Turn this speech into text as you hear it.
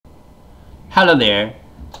Hello there.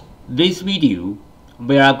 This video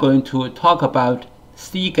we are going to talk about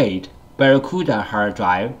Seagate Barracuda hard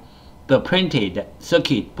drive, the printed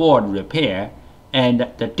circuit board repair, and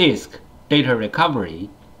the disk data recovery.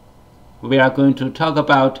 We are going to talk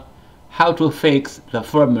about how to fix the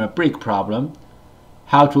firmware break problem,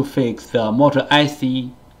 how to fix the motor IC,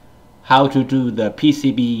 how to do the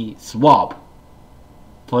PCB swap.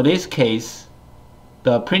 For this case,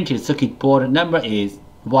 the printed circuit board number is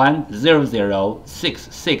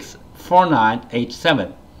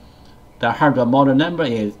 100664987. The hard drive model number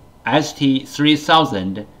is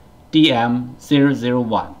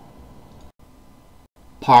ST3000DM001.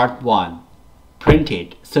 Part 1.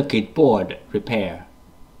 Printed circuit board repair.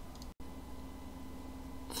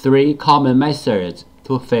 3 common methods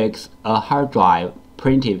to fix a hard drive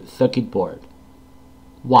printed circuit board.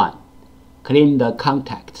 1. Clean the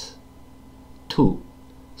contacts. 2.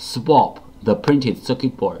 Swap the printed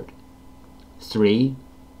circuit board. 3.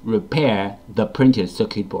 Repair the printed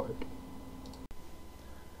circuit board.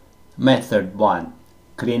 Method 1.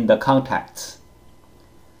 Clean the contacts.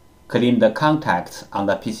 Clean the contacts on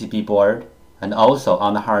the PCB board and also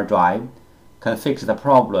on the hard drive can fix the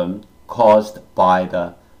problem caused by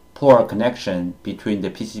the poor connection between the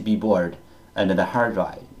PCB board and the hard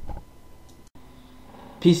drive.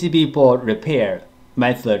 PCB board repair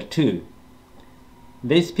method 2.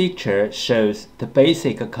 This picture shows the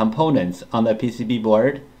basic components on the PCB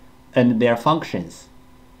board and their functions.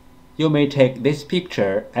 You may take this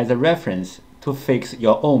picture as a reference to fix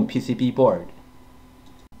your own PCB board.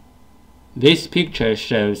 This picture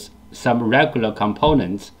shows some regular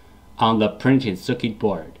components on the printed circuit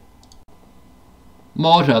board.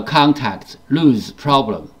 Motor contacts loose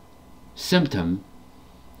problem. Symptom: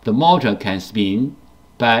 the motor can spin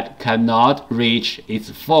but cannot reach its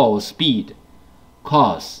full speed.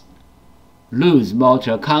 Cause: loose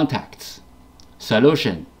motor contacts.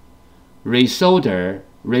 Solution: resolder,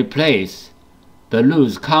 replace the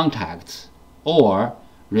loose contacts or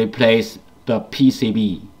replace the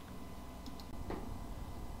PCB.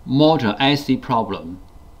 Motor IC problem.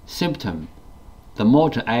 Symptom: the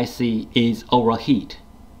motor IC is overheat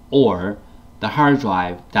or the hard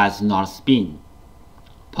drive does not spin.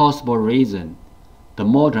 Possible reason: the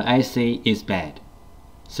motor IC is bad.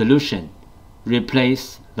 Solution: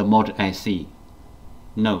 replace the motor IC.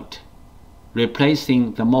 Note: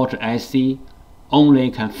 replacing the motor IC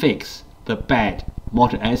only can fix the bad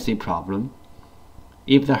motor IC problem.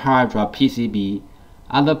 If the hard drive PCB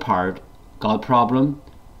other part got problem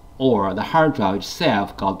or the hard drive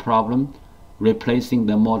itself got problem, replacing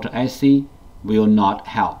the motor IC will not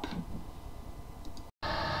help.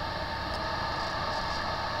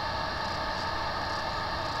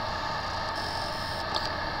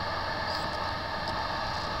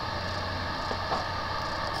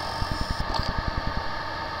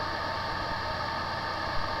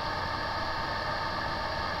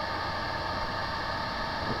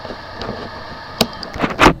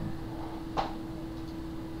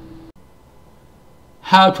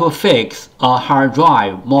 How to fix a hard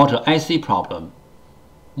drive motor IC problem.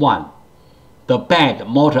 1. The bad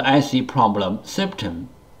motor IC problem symptom: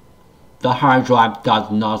 the hard drive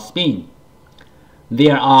does not spin.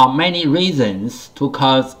 There are many reasons to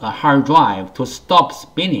cause a hard drive to stop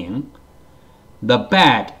spinning. The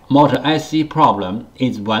bad motor IC problem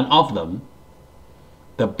is one of them.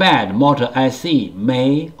 The bad motor IC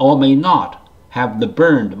may or may not have the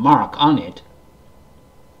burned mark on it.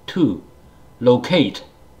 2. Locate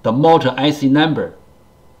the motor IC number.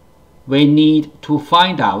 We need to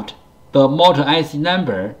find out the motor IC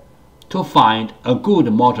number to find a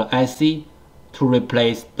good motor IC to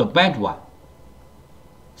replace the bad one.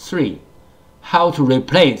 3. How to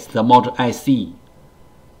replace the motor IC.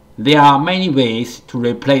 There are many ways to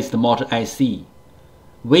replace the motor IC.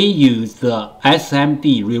 We use the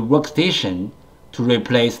SMD rework station to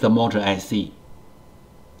replace the motor IC.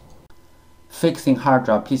 Fixing hard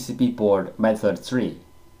drive PCB board method 3.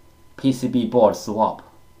 PCB board swap.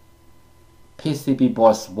 PCB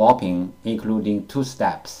board swapping including 2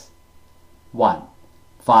 steps. 1.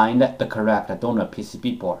 Find the correct donor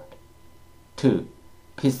PCB board. 2.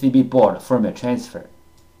 PCB board firmware transfer.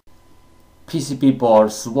 PCB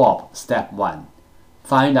board swap step 1.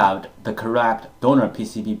 Find out the correct donor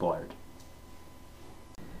PCB board.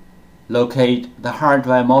 Locate the hard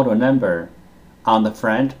drive model number on the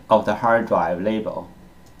front of the hard drive label.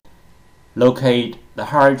 Locate the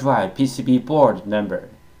hard drive PCB board number.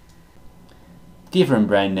 Different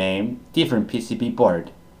brand name, different PCB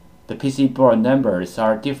board. The PCB board numbers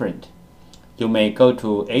are different. You may go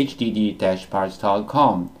to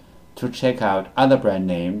hddparts.com to check out other brand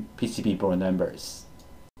name PCB board numbers.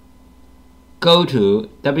 go to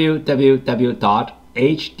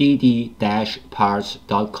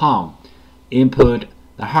www.hdd-parts.com, input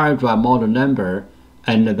the hard drive model number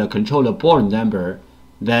and the controller board number,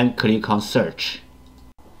 then click on Search.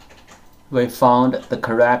 We found the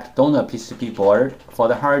correct donor PCB board for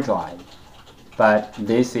the hard drive, but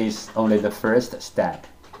this is only the first step.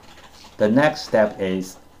 The next step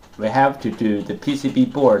is we have to do the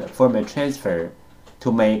PCB board firmware transfer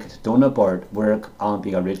to make the donor board work on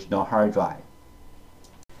the original hard drive.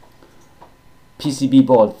 PCB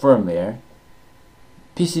board firmware.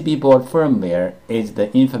 PCB board firmware is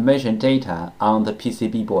the information data on the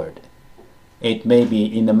PCB board. It may be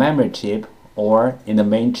in the memory chip or in the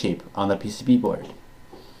main chip on the PCB board.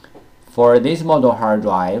 For this model hard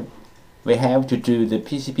drive, we have to do the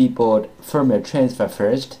PCB board firmware transfer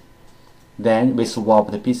first, then we swap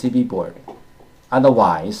the PCB board.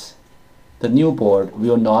 Otherwise, the new board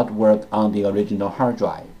will not work on the original hard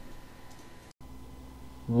drive.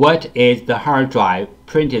 What is the hard drive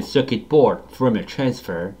printed circuit board firmware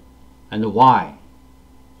transfer and why?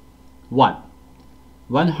 1.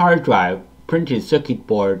 One hard drive printed circuit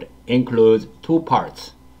board includes two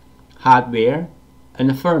parts, hardware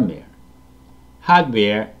and firmware.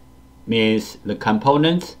 Hardware means the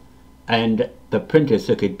components and the printed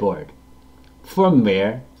circuit board.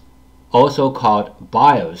 Firmware, also called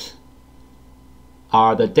BIOS,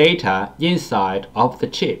 are the data inside of the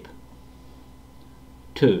chip.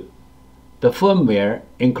 2. The firmware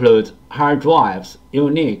includes hard drive's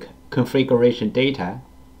unique configuration data.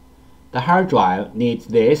 The hard drive needs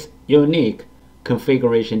this unique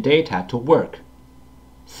configuration data to work.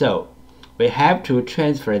 So, we have to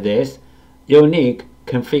transfer this unique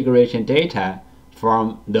configuration data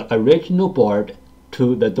from the original board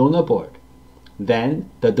to the donor board. Then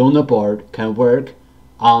the donor board can work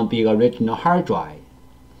on the original hard drive.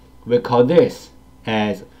 We call this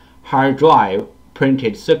as hard drive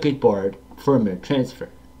printed circuit board firmware transfer.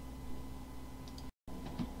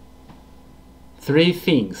 3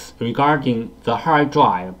 things regarding the hard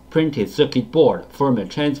drive printed circuit board firmware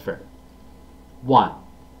transfer. 1.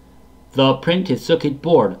 The printed circuit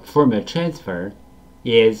board firmware transfer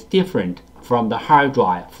is different from the hard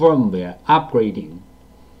drive firmware upgrading.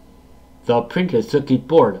 The printed circuit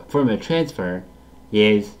board firmware transfer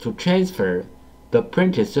is to transfer the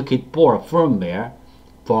printed circuit board firmware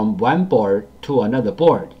from one board to another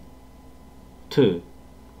board. 2.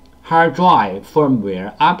 Hard drive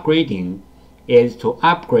firmware upgrading is to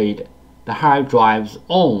upgrade the hard drive's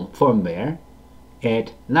own firmware. It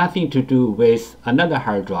has nothing to do with another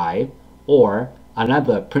hard drive or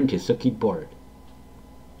another printed circuit board.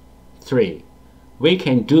 3. We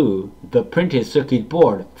can do the printed circuit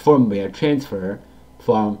board firmware transfer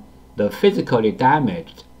from the physically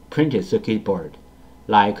damaged printed circuit board,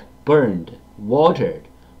 like burned, watered,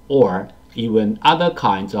 or even other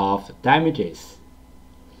kinds of damages.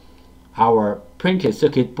 Our printed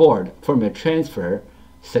circuit board firmware transfer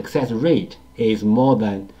success rate is more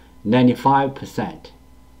than 95%.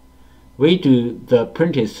 We do the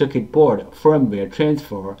printed circuit board firmware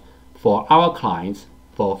transfer for our clients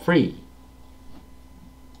for free.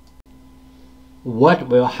 What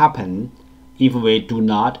will happen if we do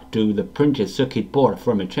not do the printed circuit board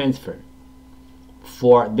firmware transfer?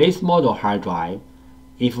 For this model hard drive,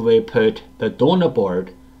 if we put the donor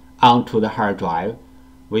board onto the hard drive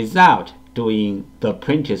without doing the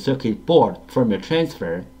printed circuit board firmware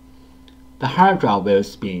transfer, the hard drive will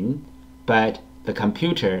spin, but the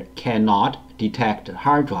computer cannot detect the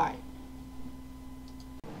hard drive.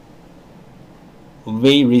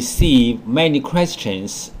 We receive many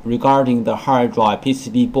questions regarding the hard drive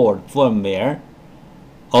PCB board firmware,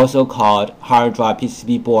 also called hard drive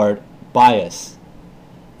PCB board BIOS,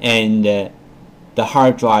 and the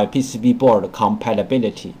hard drive PCB board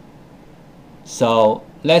compatibility. So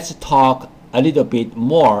let's talk a little bit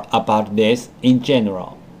more about this in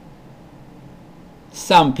general.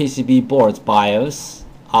 Some PCB boards BIOS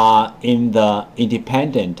are in the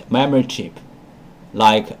independent memory chip,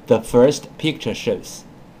 like the first picture shows.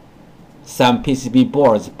 Some PCB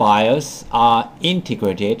boards BIOS are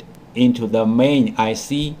integrated into the main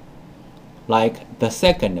IC, like the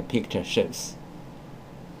second picture shows.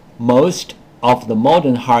 Most of the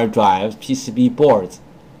modern hard drive PCB boards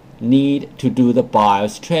need to do the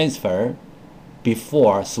BIOS transfer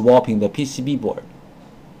before swapping the PCB board.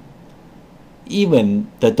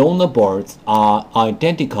 Even the donor boards are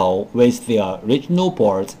identical with the original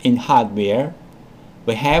boards in hardware.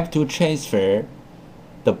 We have to transfer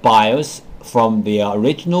the BIOS from the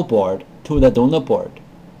original board to the donor board.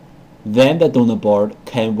 Then the donor board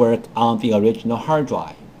can work on the original hard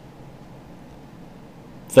drive.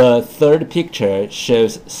 The third picture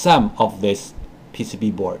shows some of these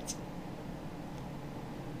PCB boards.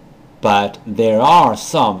 But there are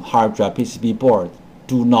some hard drive PCB boards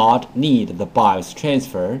do not need the BIOS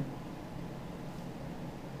transfer.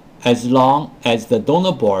 As long as the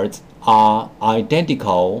donor boards are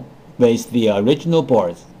identical with the original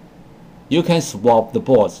boards, you can swap the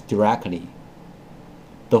boards directly.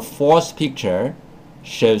 The fourth picture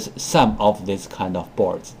shows some of these kind of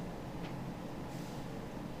boards.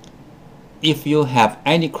 If you have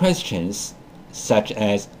any questions, such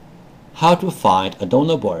as how to find a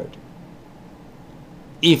donor board,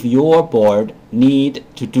 if your board need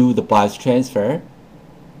to do the BIOS transfer,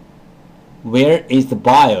 where is the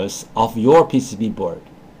BIOS of your PCB board,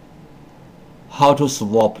 how to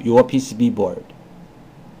swap your PCB board,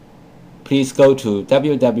 please go to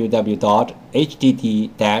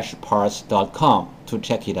www.hddparts.com to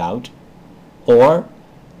check it out, or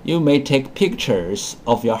you may take pictures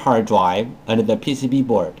of your hard drive and the PCB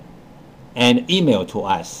board and email to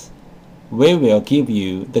us. We will give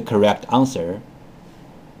you the correct answer.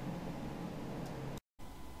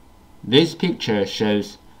 This picture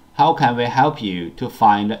shows how can we help you to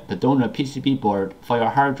find the donor PCB board for your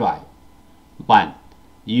hard drive. 1.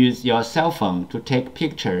 Use your cell phone to take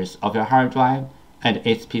pictures of your hard drive and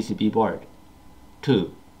its PCB board.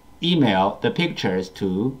 2. Email the pictures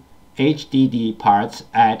to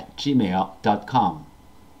hddparts@gmail.com.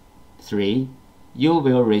 3. You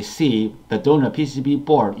will receive the donor PCB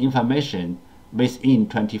board information within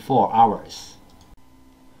 24 hours.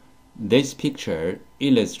 This picture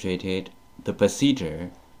illustrated the procedure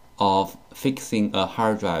of fixing a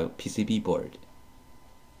hard drive PCB board.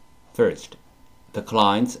 First, the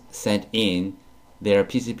clients sent in their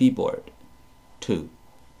PCB board. 2.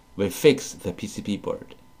 We fix the PCB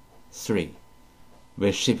board. 3.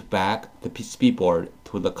 We ship back the PCB board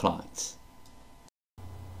to the clients.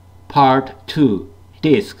 Part 2.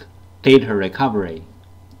 Disk Data Recovery.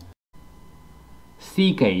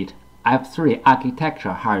 Seagate F3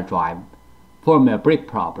 architecture hard drive, firmware break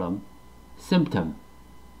problem. Symptom: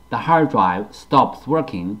 the hard drive stops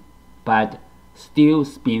working but still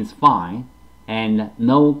spins fine and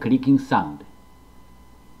no clicking sound.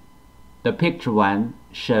 The picture 1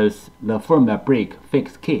 shows the firmware break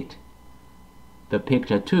fix kit. The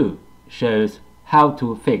picture 2 shows how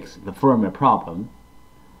to fix the firmware problem.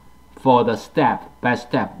 For the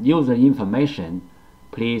step-by-step user information,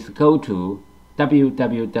 please go to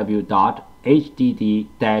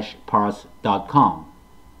www.hdd-parts.com.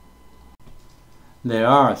 There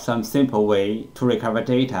are some simple ways to recover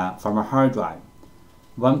data from a hard drive.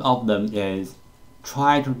 One of them is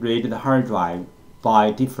try to read the hard drive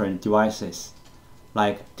by different devices,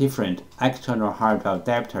 like different external hard drive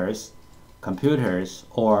adapters, computers,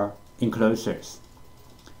 or enclosures.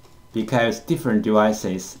 Because different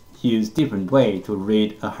devices use different ways to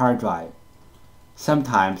read a hard drive,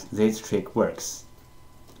 sometimes this trick works.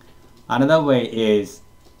 Another way is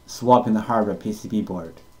swapping the hardware PCB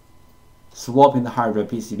board. Swapping the hardware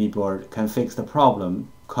PCB board can fix the problem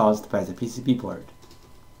caused by the PCB board.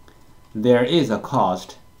 There is a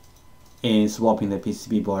cost in swapping the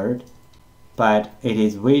PCB board, but it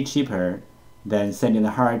is way cheaper than sending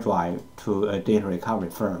the hard drive to a data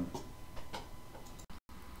recovery firm.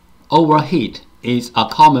 Overheat is a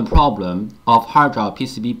common problem of hard drive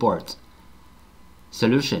PCB boards.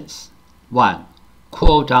 Solutions: 1.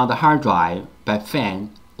 Cool down the hard drive by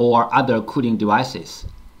fan or other cooling devices.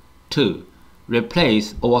 2.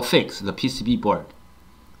 Replace or fix the PCB board.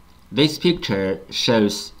 This picture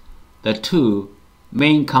shows the two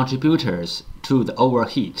main contributors to the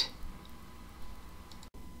overheat.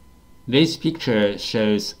 This picture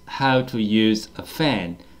shows how to use a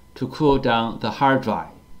fan to cool down the hard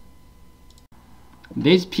drive.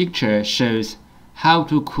 This picture shows how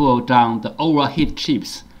to cool down the overheat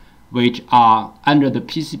chips which are under the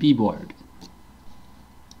PCB board.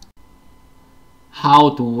 How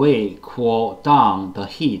do we cool down the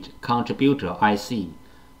heat contributor IC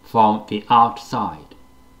from the outside?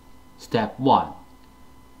 Step 1.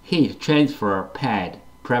 Heat transfer pad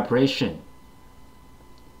preparation.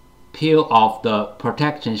 Peel off the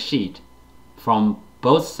protection sheet from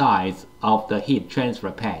both sides of the heat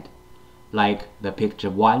transfer pad, like the picture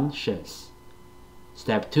 1 shows.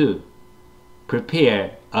 Step 2.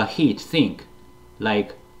 Prepare a heat sink,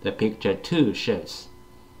 like the picture 2 shows.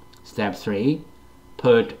 Step 3.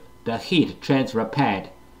 Put the heat transfer pad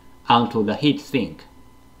onto the heat sink,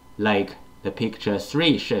 like the picture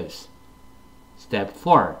 3 shows. Step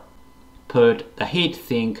 4. Put the heat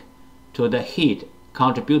sink to the heat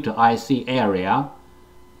contributor IC area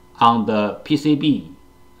on the PCB,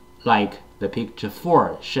 like the picture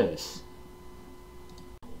 4 shows.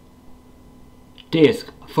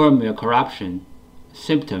 Disk firmware corruption.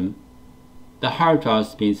 Symptom: the hard drive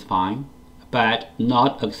spins fine, but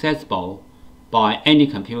not accessible by any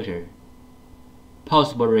computer.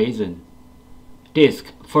 Possible reason: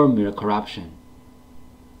 disk firmware corruption.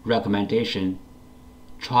 Recommendation: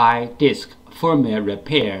 try disk firmware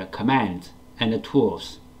repair commands and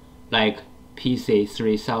tools like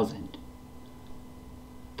PC3000.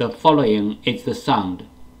 The following is the sound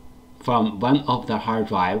from one of the hard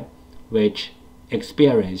drive which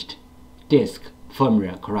experienced disk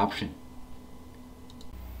firmware corruption.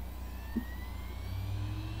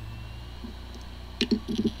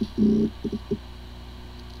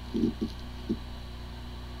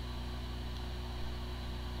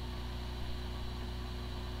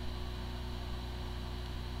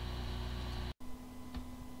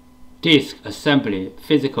 Disk assembly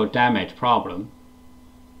physical damage problem.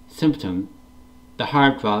 Symptom: the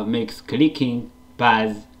hard drive makes clicking,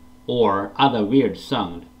 buzz, or other weird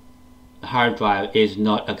sound. The hard drive is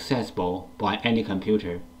not accessible by any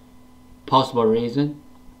computer. Possible reason: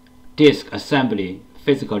 disk assembly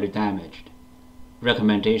physically damaged.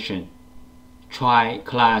 Recommendation: try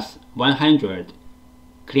Class 100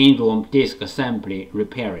 cleanroom disk assembly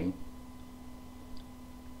repairing.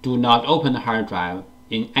 Do not open the hard drive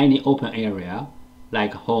in any open area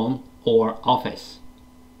like home or office.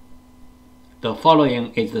 The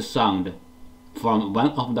following is the sound from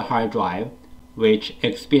one of the hard drive which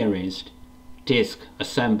experienced disk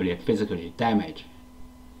assembly physical damage.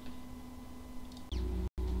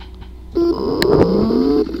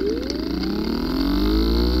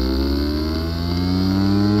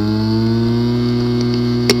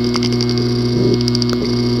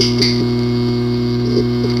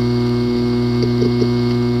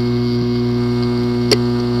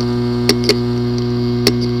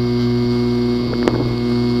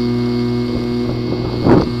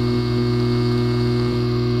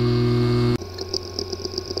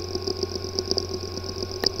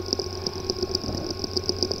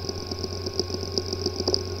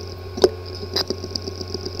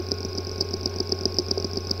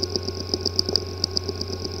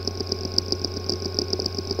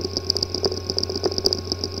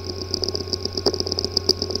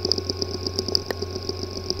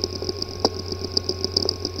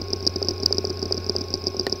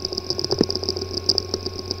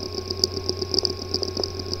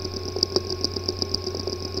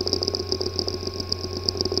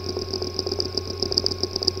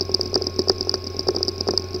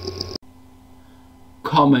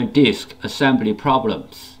 Common disk assembly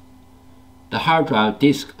problems. The hard drive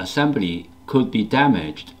disk assembly could be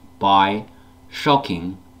damaged by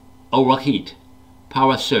shocking, overheat,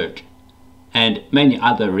 power surge, and many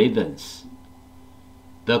other reasons.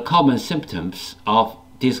 The common symptoms of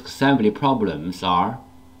disk assembly problems are: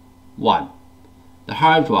 1. The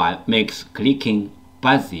hard drive makes clicking,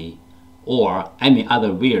 buzzy, or any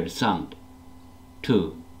other weird sound.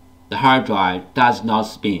 2. The hard drive does not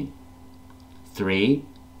spin. 3.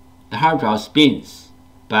 The hard drive spins,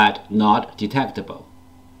 but not detectable.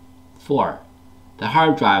 4. The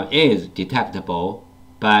hard drive is detectable,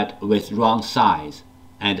 but with wrong size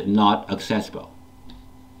and not accessible.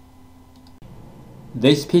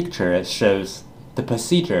 This picture shows the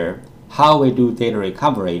procedure how we do data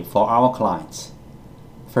recovery for our clients.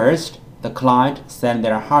 First, the client sends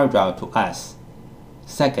their hard drive to us.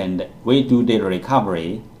 Second, we do data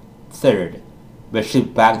recovery. Third, we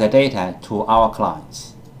ship back the data to our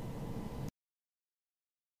clients.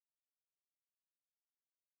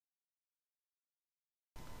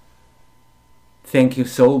 Thank you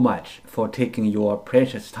so much for taking your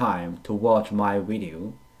precious time to watch my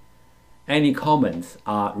video. Any comments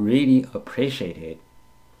are really appreciated.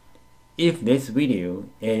 If this video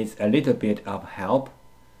is a little bit of help,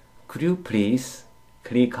 could you please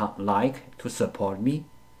click on like to support me?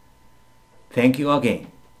 Thank you again.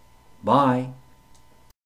 Bye.